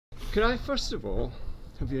Could I first of all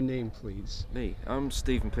have your name, please? Me? I'm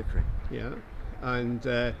Stephen Pickering. Yeah. And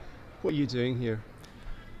what are you doing here?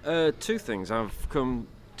 Two things. I've come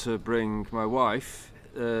to bring my wife.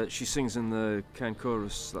 She sings in the Cairn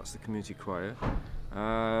Chorus, that's the community choir.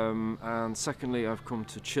 And secondly, I've come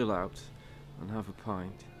to chill out and have a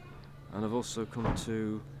pint. And I've also come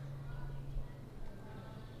to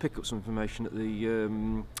pick up some information at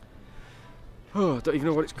the I don't even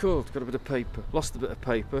know what it's called. Got a bit of paper. Lost a bit of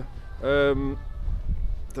paper.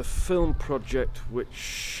 The film project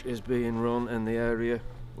which is being run in the area.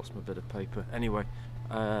 Lost my bit of paper. Anyway,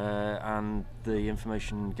 and the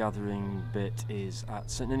information gathering bit is at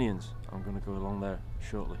St Ninian's. I'm going to go along there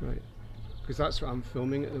shortly. Right. Because that's what I'm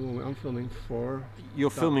filming at the moment. I'm filming for. You're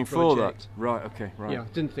filming project. For that? Right. Okay. Right. Yeah.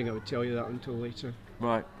 Didn't think I would tell you that until later.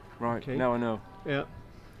 Right. Right. Okay. Now I know. Yeah.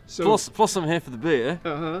 So plus I'm here for the beer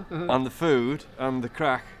and the food and the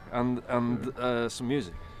crack and some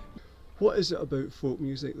music. What is it about folk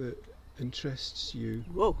music that interests you?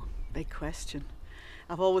 Whoa, big question.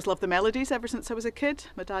 I've always loved the melodies ever since I was a kid.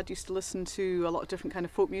 My dad used to listen to a lot of different kind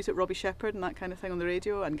of folk music, Robbie Shepherd and that kind of thing on the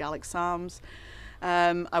radio, and Gaelic Psalms.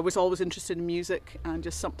 I was always interested in music, and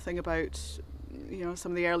just something about, you know,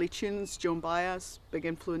 some of the early tunes. Joan Baez, big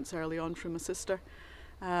influence early on from my sister.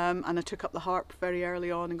 And I took up the harp very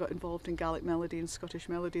early on and got involved in Gaelic melody and Scottish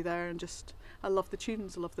melody there, and just, I love the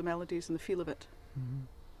tunes, I love the melodies and the feel of it. Mm-hmm.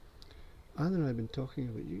 Anne and I have been talking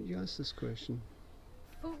about you asked this question.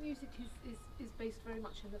 Folk music is based very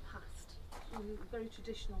much in the past, very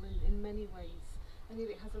traditional in many ways, and yet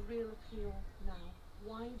it has a real appeal now.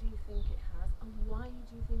 Why do you think it has, and why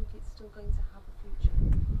do you think it's still going to have a future?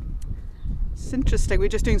 It's interesting. We're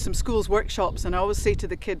just doing some schools workshops, and I always say to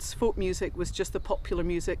the kids, folk music was just the popular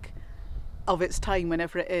music of its time,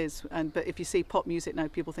 whenever it is. But if you say pop music now,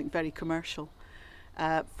 people think very commercial.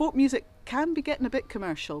 Folk music can be getting a bit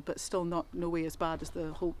commercial, but still no way as bad as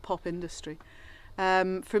the whole pop industry.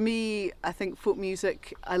 For me, I think folk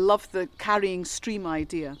music, I love the carrying stream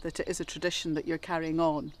idea, that it is a tradition that you're carrying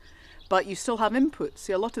on, but you still have input.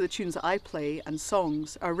 See, a lot of the tunes that I play and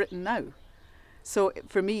songs are written now. So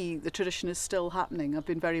for me, the tradition is still happening. I've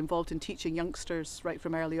been very involved in teaching youngsters right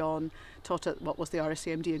from early on, taught at what was the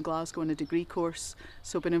RSCMD in Glasgow in a degree course.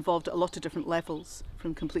 So I've been involved at a lot of different levels,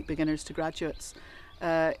 from complete beginners to graduates,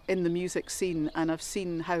 in the music scene. And I've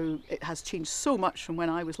seen how it has changed so much from when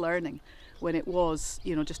I was learning, when it was,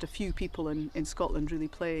 you know, just a few people in Scotland really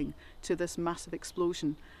playing, to this massive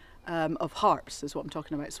explosion. Of harps is what I'm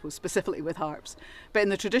talking about, so specifically with harps. But in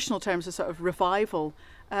the traditional terms of sort of revival,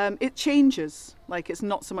 it changes. Like, it's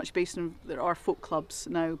not so much based on, there are folk clubs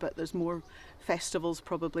now, but there's more festivals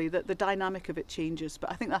probably. The dynamic of it changes,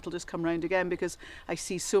 but I think that'll just come round again, because I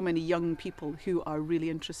see so many young people who are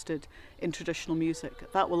really interested in traditional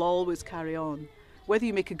music. That will always carry on. Whether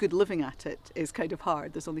you make a good living at it is kind of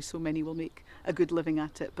hard. There's only so many will make a good living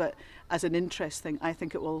at it. But as an interest thing, I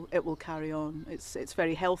think it will carry on. It's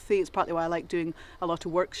very healthy. It's partly why I like doing a lot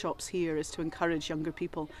of workshops here, is to encourage younger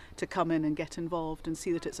people to come in and get involved and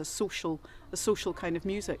see that it's a social kind of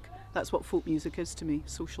music. That's what folk music is to me,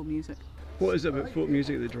 social music. What is it about folk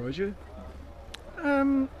music that draws you?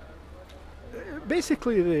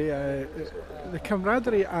 Basically the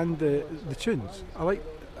camaraderie and the tunes.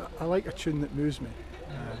 I like a tune that moves me,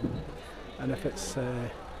 and if it's a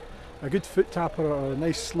good foot tapper or a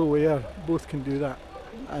nice slow air, both can do that.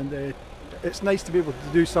 And it's nice to be able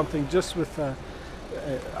to do something just with a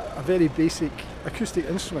very basic acoustic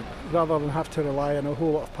instrument, rather than have to rely on a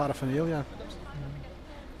whole lot of paraphernalia.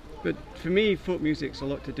 But for me, folk music's a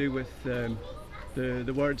lot to do with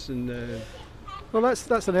the words and the... Well,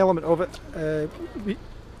 that's an element of it.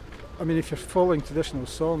 I mean, if you're following traditional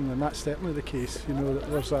song, then that's certainly the case. You know,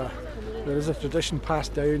 that there is a tradition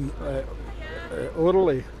passed down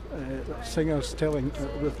orally, singers telling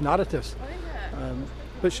with narratives,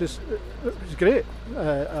 which is great.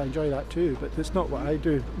 I enjoy that too, but it's not what I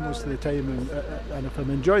do most of the time. And if I'm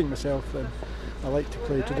enjoying myself, then I like to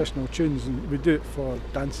play traditional tunes, and we do it for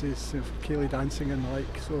dances, ceilidh dancing and the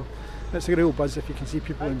like. So it's a real buzz if you can see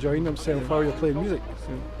people enjoying themselves while you're playing music.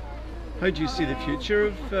 So. How do you see the future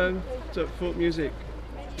of sort of folk music?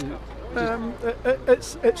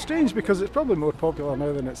 It's strange, because it's probably more popular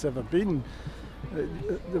now than it's ever been.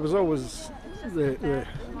 There was always the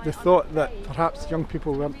thought that perhaps young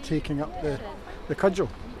people weren't taking up the cudgel,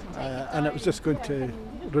 and it was just going to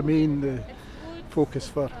remain the focus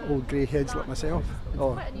for old grey heads like myself,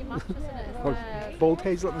 or bald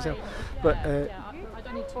heads like myself. But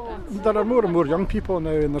there are more and more young people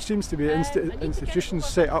now, and there seems to be institutions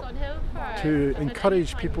set up to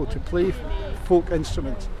encourage people to play folk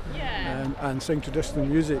instruments. and sing traditional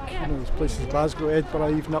music. You know, there's places Glasgow,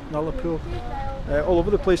 Edinburgh, even up in Liverpool, all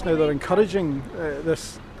over the place now. They're encouraging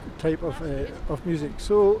this type of music.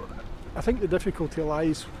 So I think the difficulty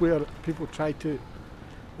lies where people try to,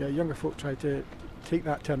 younger folk try to take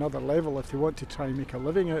that to another level. If they want to try and make a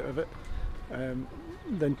living out of it,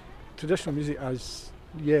 then traditional music as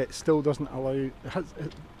yet still doesn't allow, it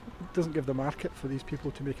doesn't give the market for these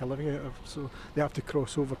people to make a living out of, so they have to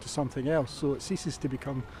cross over to something else, so it ceases to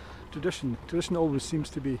become tradition. Tradition always seems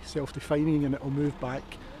to be self-defining, and it will move back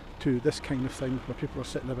to this kind of thing where people are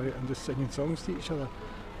sitting about and just singing songs to each other.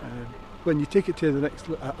 When you take it to the next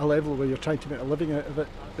a level where you're trying to make a living out of it,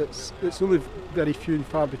 it's only very few and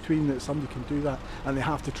far between that somebody can do that, and they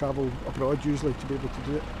have to travel abroad usually to be able to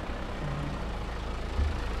do it.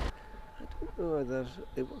 I don't know,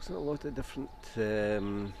 it works on a lot of different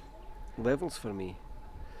levels for me.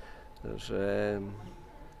 There's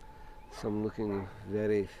some looking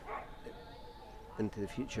very into the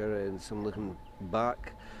future and some looking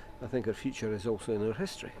back. I think our future is also in our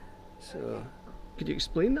history. So, could you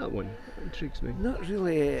explain that one? It intrigues me. Not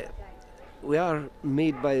really. We are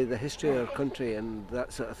made by the history of our country and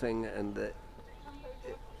that sort of thing, and it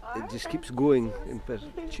just keeps going in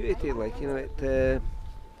perpetuity, like, you know, it.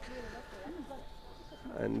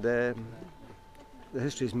 And the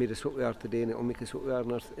history has made us what we are today, and it will make us what we are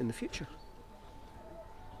in the future.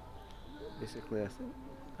 Basically, I think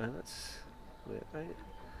that's right.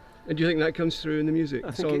 And do you think that comes through in the music?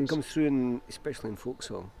 I think it comes through, especially in folk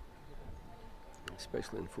song.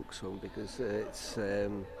 Especially in folk song, because it's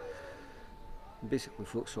basically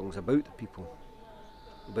folk songs about the people,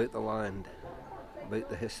 about the land, about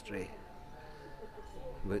the history,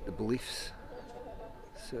 about the beliefs.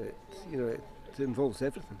 So it involves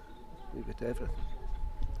everything, a wee bit of everything.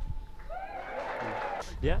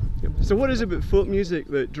 Yeah. So what is it about folk music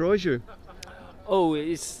that draws you? Oh,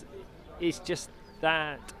 it's just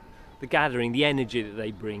that, the gathering, the energy that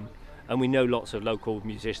they bring, and we know lots of local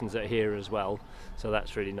musicians that are here as well, so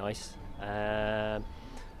that's really nice. I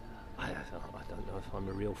don't know if I'm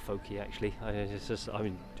a real folkie actually. I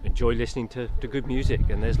enjoy listening to good music,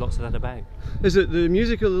 and there's lots of that about. Is it the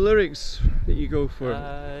music or the lyrics that you go for?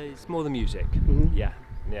 It's more the music. Mm-hmm.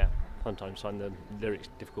 Yeah. Sometimes find the lyrics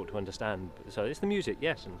difficult to understand, so it's the music,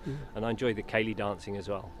 yes, and I enjoy the ceilidh dancing as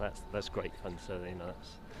well. That's great fun. So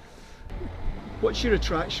that's. What's your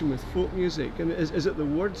attraction with folk music? And is it the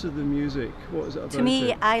words of the music? What is it about? To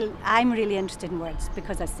me, I'm really interested in words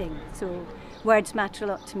because I sing, so words matter a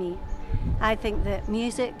lot to me. I think that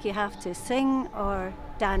music, you have to sing or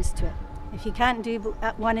dance to it. If you can't do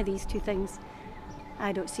one of these two things,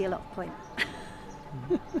 I don't see a lot of point.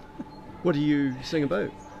 What do you sing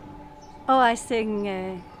about? Oh, I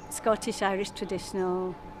sing Scottish, Irish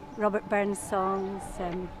traditional, Robert Burns songs.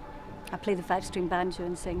 I play the 5-string banjo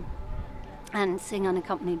and sing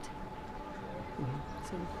unaccompanied.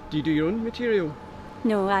 So. Do you do your own material?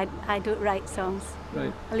 No, I don't write songs.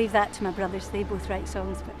 Right. I leave that to my brothers, they both write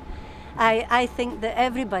songs. But I think that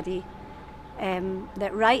everybody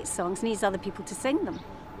that writes songs needs other people to sing them.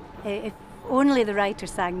 If only the writer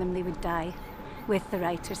sang them, they would die with the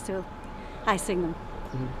writer, so I sing them.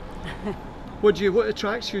 Mm-hmm. What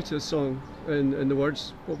attracts you to a song and the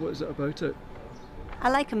words? What is it about it? I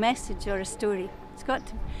like a message or a story. It's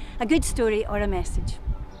got a good story or a message.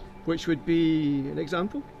 Which would be an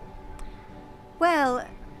example? Well,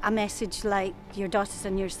 a message like Your Daughters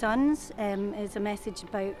and Your Sons is a message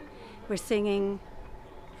about, we're singing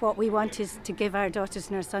what we want is to give our daughters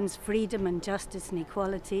and our sons freedom and justice and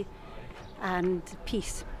equality and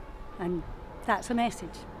peace, and that's a message.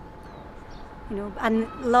 You know, and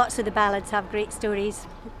lots of the ballads have great stories,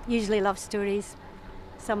 usually love stories,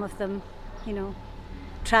 some of them, you know,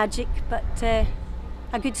 tragic, but a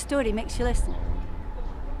good story makes you listen.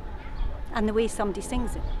 And the way somebody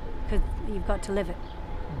sings it, because you've got to live it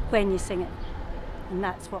when you sing it, and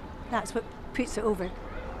that's what puts it over.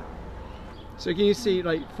 So can you see,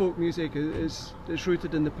 like, folk music is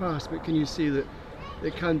rooted in the past, but can you see that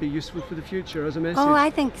it can be useful for the future as a message? Oh, I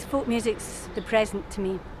think folk music's the present to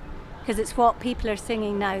me, because it's what people are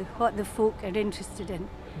singing now, what the folk are interested in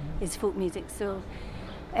is folk music. So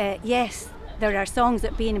yes, there are songs that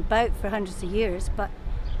have been about for hundreds of years, but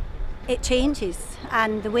it changes,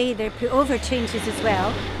 and the way they're put over changes as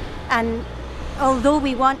well. And although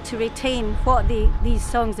we want to retain what these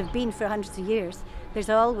songs have been for hundreds of years, there's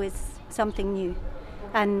always something new,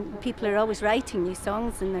 and people are always writing new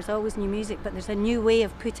songs, and there's always new music, but there's a new way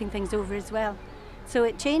of putting things over as well. So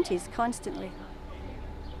it changes constantly.